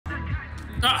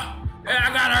I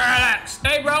gotta relax.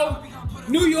 Hey, bro.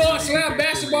 New York Slam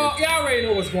basketball. Y'all already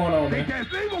know what's going on, man.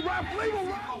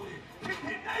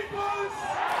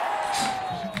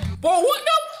 Boy, what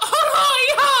the?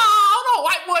 Hold on,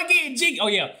 white boy getting jiggy. Oh,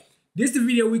 yeah. This is the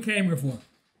video we came here for.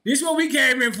 This is what we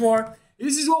came here for.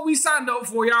 This is what we signed up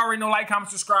for. Y'all already know, like,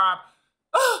 comment, subscribe.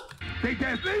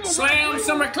 Slam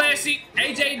Summer Classic.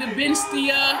 AJ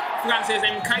Dybantsa. Forgot to say his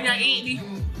name.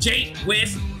 Kiyan, Jake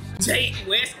West.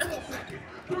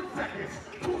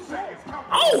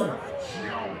 Oh!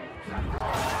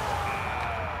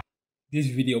 This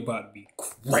video about to be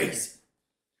crazy.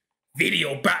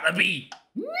 Video about to be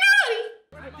nutty.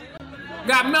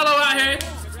 Got Mello out here.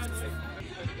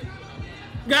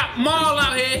 Got Maul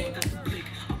out here.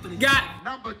 Got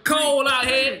Cole out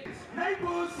here.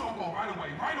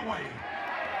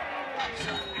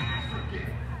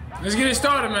 Let's get it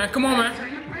started, man. Come on, man.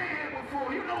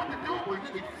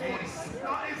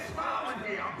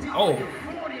 Oh.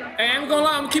 Hey, I'm gonna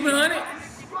lie, I'm keeping it 100.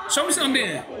 Show me something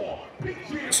then.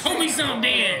 Show me something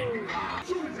then.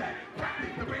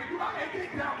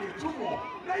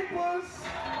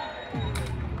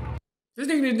 This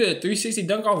nigga did a 360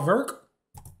 dunk off Verk?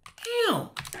 Damn.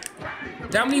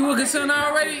 Dominique Wilkinson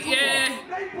already? Yeah.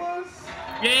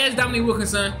 Yeah, it's Dominique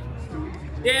Wilkinson.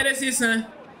 Yeah, that's his son.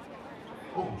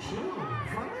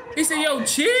 He said, yo,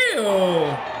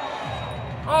 chill.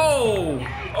 Oh.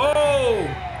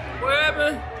 What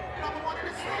happened?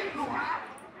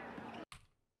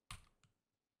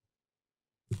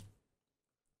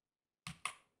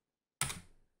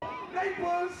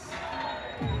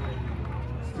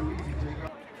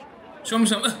 Show me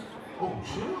something.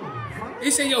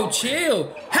 He said, yo,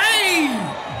 chill. Hey!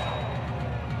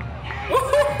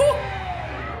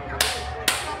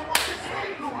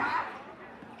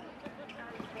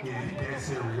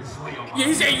 Yeah,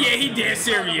 he said, yeah, he dead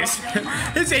serious.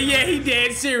 He said, yeah, he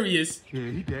dead serious.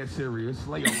 Yeah, he dead serious.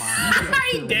 Lay on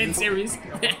He dead serious.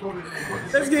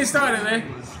 Let's get started, man.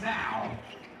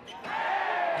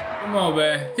 Come on,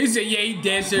 man. He said, yeah, he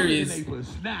dead serious.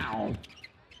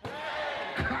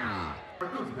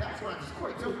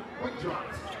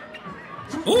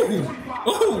 Ooh.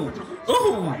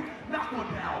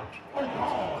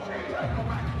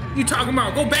 You talking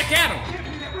about? Go back at him.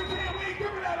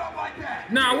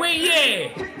 Nah, wait, yeah.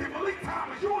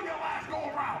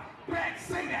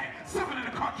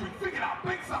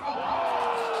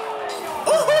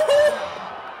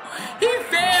 He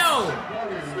fell.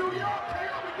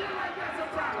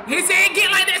 He said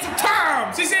get like that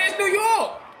sometimes. He said it's New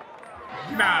York.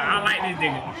 Nah, I like this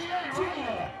nigga.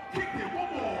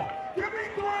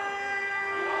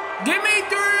 Give me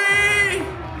three.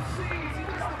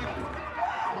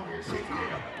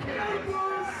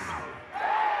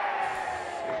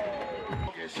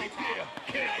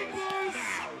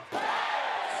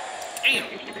 Damn.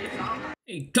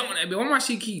 Hey, don't that bitch. Why my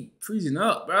shit keep freezing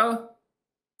up, bro?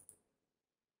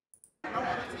 Come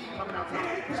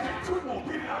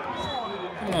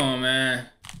on, man.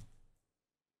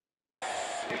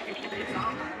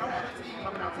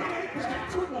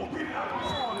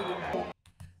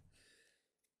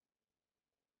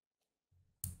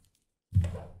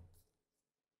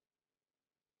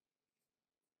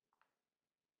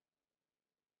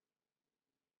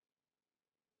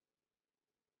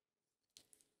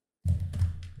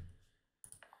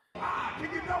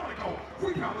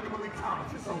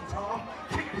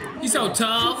 He's so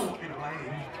tough.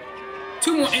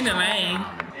 Two more in the lane.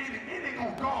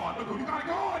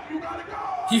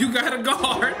 You got a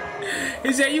guard.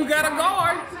 He said you got a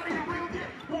guard.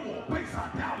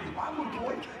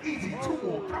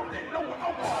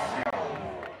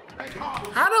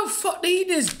 How the fuck did he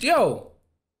just, yo?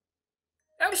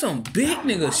 That was some big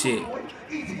nigga shit.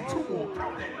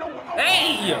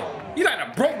 Hey, you like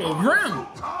to broke the rim.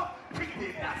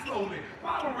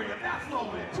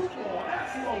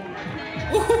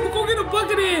 Ooh, go get a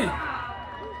bucket in.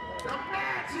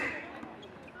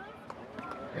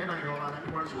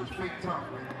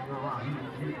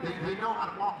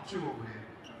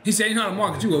 He said he know how to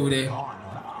market you over there.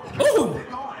 Ooh.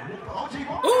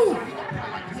 Ooh.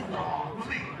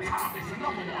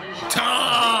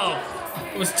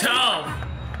 Tough. It was tough.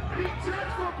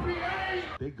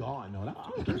 They gone, no. I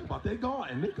don't care about they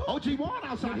gone. OG Juan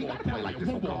outside. He gotta play like this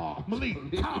football. Malik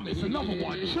Thomas, another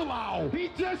one. Chill out. He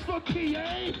just for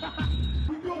Kiyan.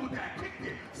 We go with that. Kick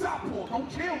it. Southpaw, don't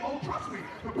chill, oh, trust me.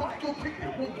 The body go kick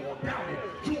it. One more down it.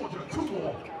 Georgia, two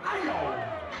more. Ayo.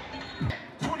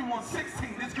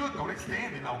 21-16. That's good though. They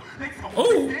standing though. They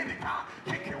standing.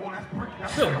 Kick it. Oh, that's brick.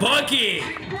 The bucket.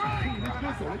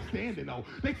 They standing though.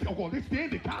 They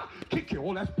standing. Kick it.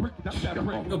 Oh, that's brick. That's that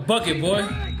brick. The bucket, boy.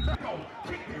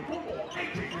 Kick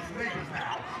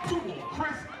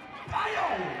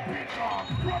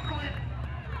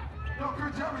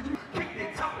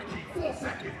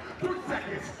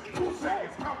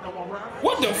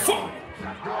What the fuck?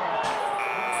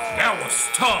 That was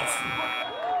tough.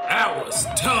 That was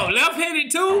tough.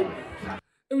 Left-handed too?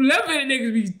 Them left-handed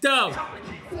niggas be tough.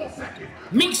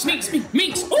 Meeks.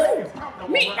 Ooh!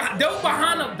 Meek. Double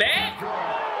behind the back.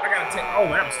 I gotta take. Oh,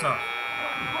 that was tough.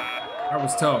 That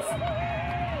was tough.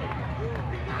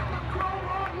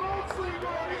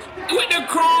 With the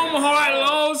chrome heart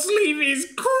long sleeve is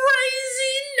crazy.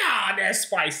 Nah, that's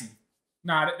spicy.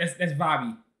 Nah, that's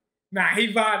Bobby. Nah, he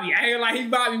Bobby. I ain't like he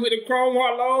Bobby with the chrome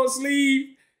heart long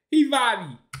sleeve. He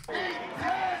Bobby.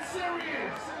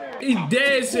 He's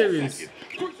dead serious.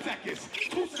 2 seconds.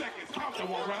 2 seconds. Count the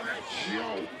one round.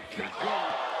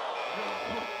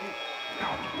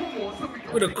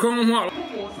 With a chrome heart.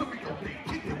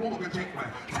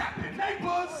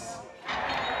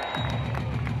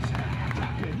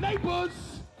 Neighbors.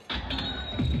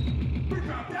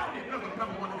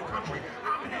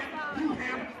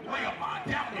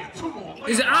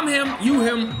 Is it I'm him, you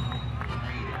him?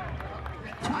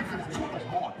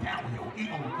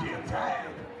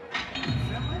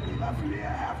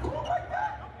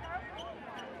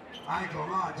 I ain't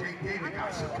gonna lie, Jake David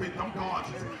got some good them guards.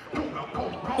 Go.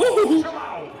 Ooh. Chill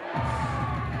out.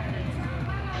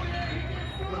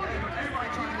 Look, everybody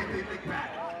trying to get their lick back.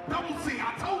 Double C, I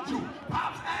told you.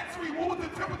 Pops asked me what was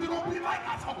the temperature gonna be like.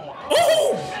 I told him.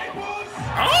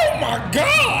 Oh my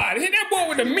God! Hit that boy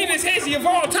with the meanest hezzy of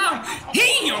all time.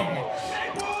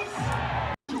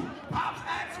 Pops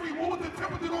asked me what was the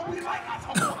temperature gonna be like. I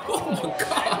told him. Oh my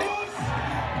God!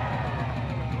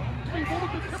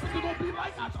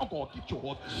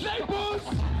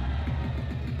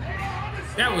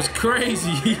 That was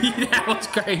crazy. That was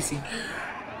crazy.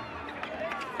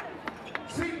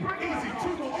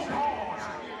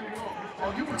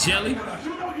 Jelly.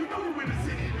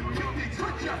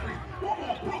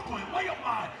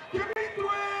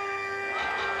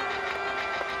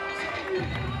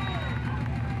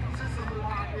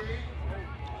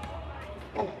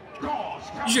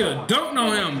 You should have dunked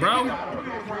on him, bro.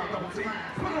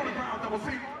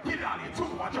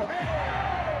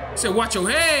 Said, watch your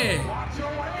head.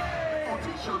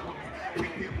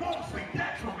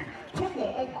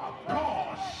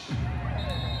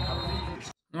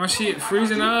 My shit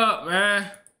freezing up, man.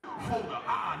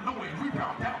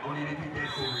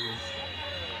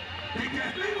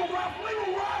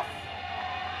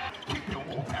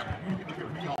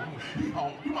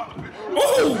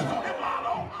 Ooh!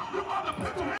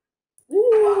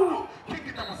 Ooh!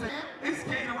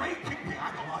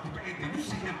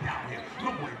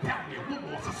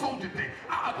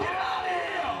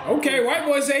 Okay, white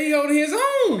boy say he holding his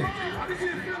own.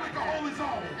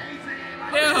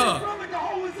 Yeah.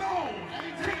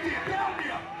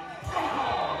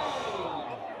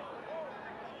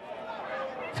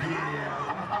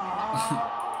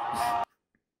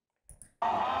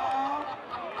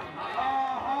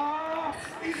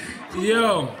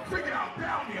 Yo.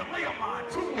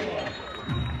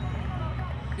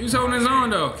 He was holding his own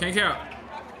though. Can't count.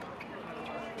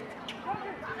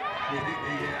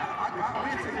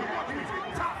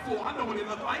 I know what it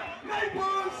look like.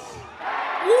 Neighbors.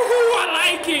 Woohoo! I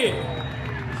like it.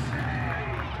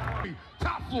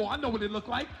 Top floor. I know what it look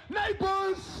like.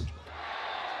 Neighbors.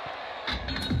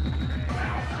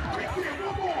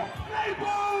 One more.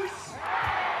 Neighbors.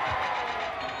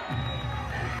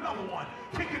 Another one.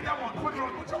 Kick it that one quicker.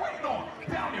 What you waiting on?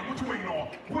 Down here. What you waiting on?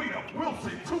 Wait up.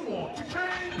 Wilson. 2 more.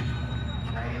 Cha-ching.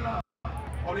 Kayla.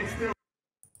 Oh, they still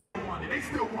running. They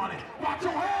still running. Watch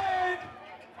your head.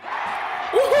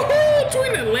 Woohoo!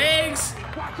 Between the legs.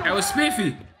 That was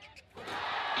spiffy.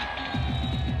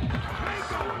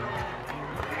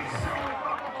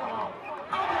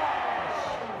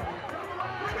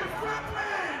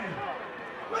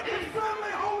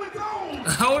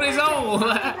 Hold his own. It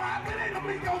ain't a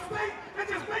Migos thing.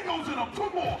 It's just Migos in them. 2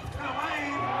 more.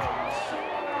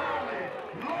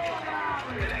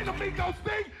 It ain't a Migos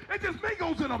thing. It's just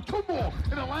Migos in them. 2 more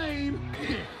in the lane.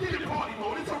 Get your party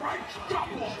mode. It's all right. Drop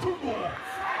off. 2 more.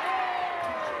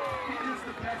 He is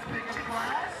the best thing in the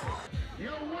class.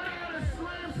 Yo, where the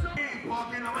slam so?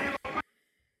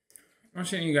 I'm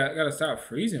saying you gotta stop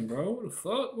freezing, bro. What the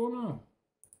fuck going on?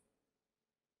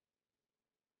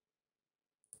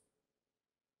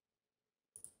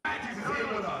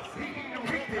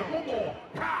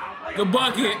 The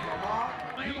bucket.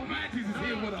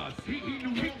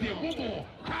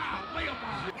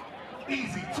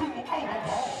 Easy 2 more.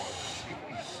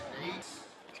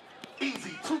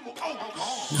 Easy 2 more.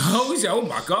 Oh, he said, oh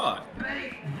my God.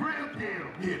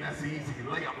 Yeah, that's easy.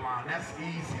 Layup line. That's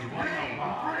easy. Layup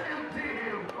line.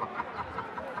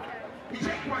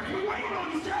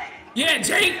 Yeah,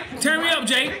 Jake. Turn me up,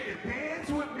 Jake. Dance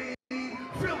with me.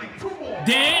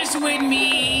 Dance with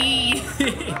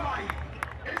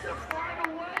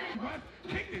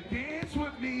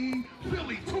me.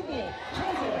 Philly, 2 more.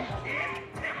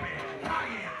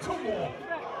 Kiyan, 2 more.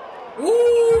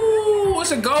 Ooh,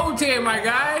 what's a gold tier, my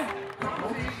guy?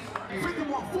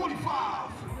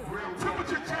 51-45.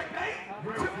 Temperature check, Nate.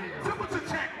 Temperature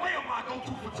check. Layup line, go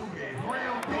 2 for 2 then.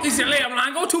 He said layup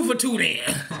line, go 2 for 2 then.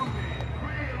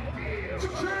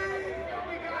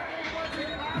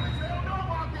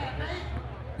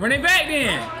 Run it back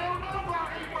then.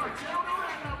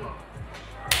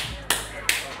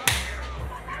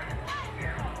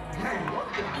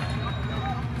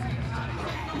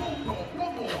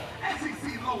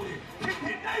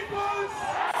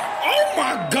 Oh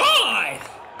my God!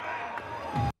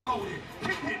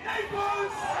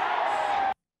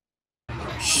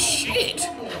 Shit!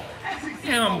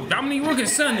 Damn, Dominique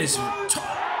Wilkins' son is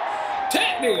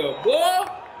tech nigga, boy.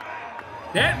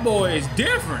 That boy is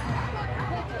different.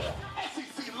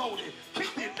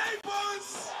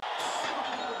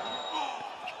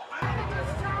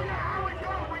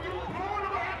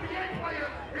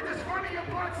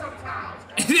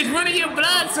 It's running your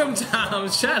blood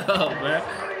sometimes. Shut up, man.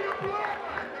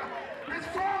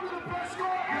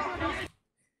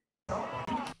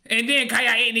 And then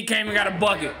Kiyan Aitken came and got a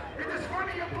bucket. It just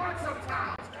running your blood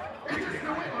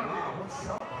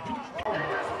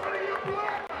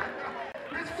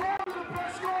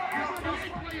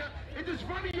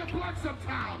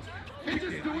sometimes. It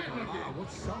just do it with it.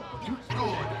 What's up? You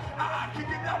good? Kick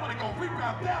it down when it go.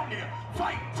 Rebound down there.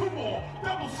 Fight 2 more.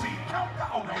 Double C. Count down.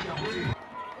 Oh no, double C.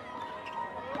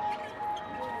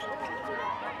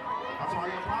 That's why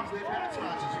your pops did back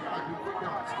scratches. You gotta do quick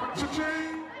dots.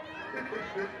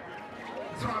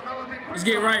 Let's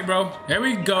get right, bro. Here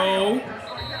we go.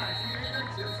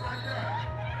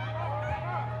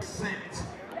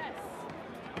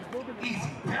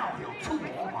 Easy downhill 2 more.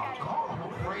 Oh my God, I'm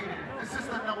afraid. This is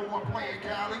the #1 player,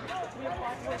 Cali.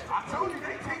 I told you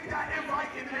they take that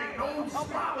invite and there ain't no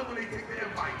smiling when they take the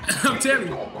invite. I'm telling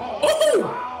you. Oh!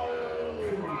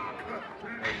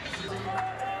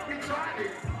 We tried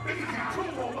it. Easy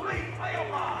 2 more. Believe player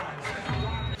lines.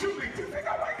 Julie, you think I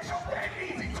like to show that?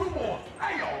 Easy 2 more.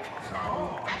 Ayo.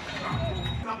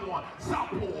 #1.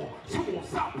 Southpaw. 2 more.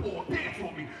 Southpaw. Dance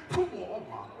for me. 2 more. Oh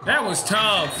my God. That was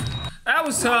tough. That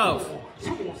was tough.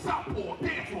 2 more. Southpaw.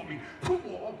 Dance for me. 2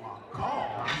 more. Oh my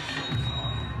God.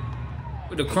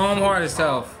 With the chrome heart is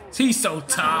tough. He's so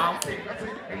tough.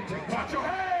 AJ, watch your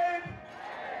head.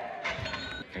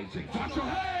 AJ, watch your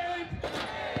head.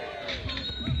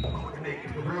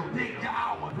 The real dig your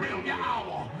hour. Real your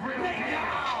hour. Real your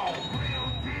hour. Real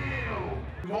deal.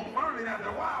 You won't learn it after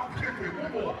a while. Kick it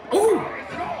 1 more. Ooh.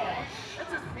 It's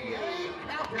just PA.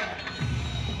 Count that.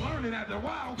 Learn it after a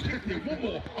while. Kick it 1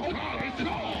 more. Oh God, it's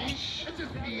gosh. It's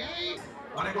just PA.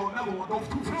 Oh, they go another one. Go 2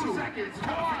 for 2 seconds.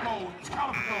 Count goals.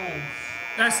 Count goals.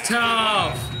 That's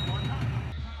tough.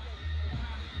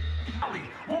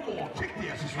 1 more. Kick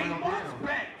this.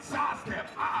 Back. Side step.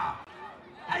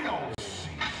 Ayo.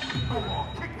 Come on.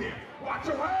 Kick there. Watch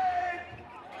your head.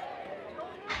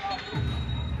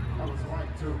 That was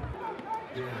right too.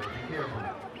 Yeah, be careful.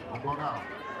 I'm going out.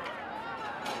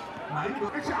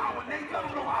 It's our Nate. Let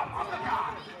him know I'm the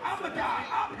guy. I'm the guy.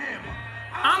 I'm him.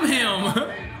 I'm him.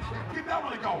 Get that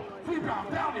one to go.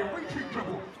 Rebound down there. Retreat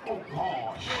dribble. Oh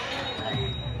gosh.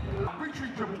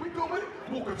 Retreat dribble. We go with it.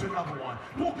 Walk into another one.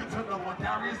 Walk into another one.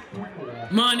 Darius. 3 more.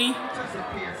 Money. Just a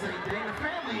PSA thing. The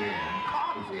family in.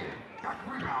 Carter's in. Got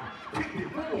the rebound. Kick it.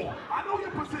 1 more. I know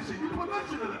your position. You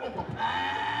position it. Over.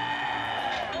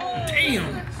 Damn.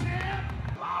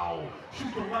 Wow.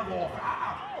 Shoot the level off.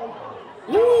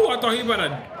 Ooh, I thought he about to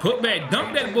put back,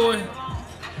 dunk that boy.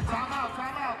 Time out.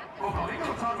 Oh, no, they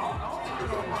gonna time out.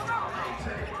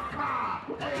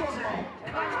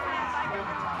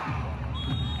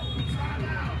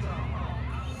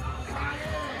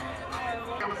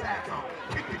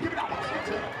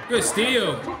 Good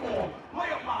steal.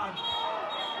 Layup line.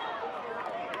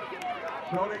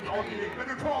 No, they call it. Look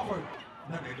at Crawford.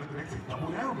 Now they look at it.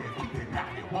 Double down here. Keep it back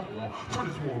here. 1 more. Turn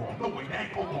this war off. No way. That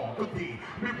ain't go on. Good D.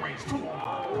 Mid-range. 2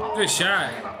 on. Good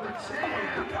shot. Who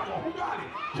got it?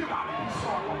 You got it. He's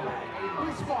smart on that.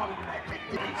 He's smarter than that. Kick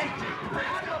it. AJ.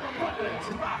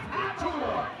 2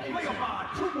 more. Layup line.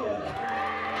 2 more.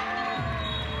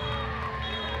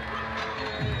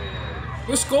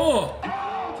 Good score.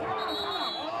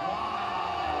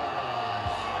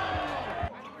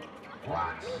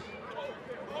 Watch.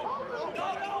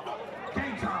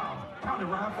 Game time. Count it,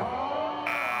 Ralph.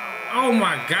 Oh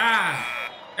my God.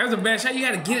 That was a bad shot. You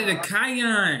gotta get it to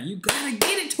Kiyan. You gotta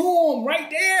get it to him right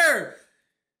there.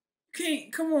 You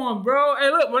can't, come on, bro.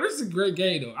 Hey, look, bro, this is a great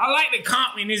game, though. I like the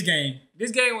comp in this game. This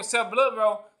game was tough, but look,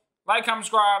 bro. Like, comment,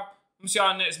 subscribe. I'm gonna see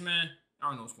y'all next, man. I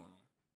don't know what's going on.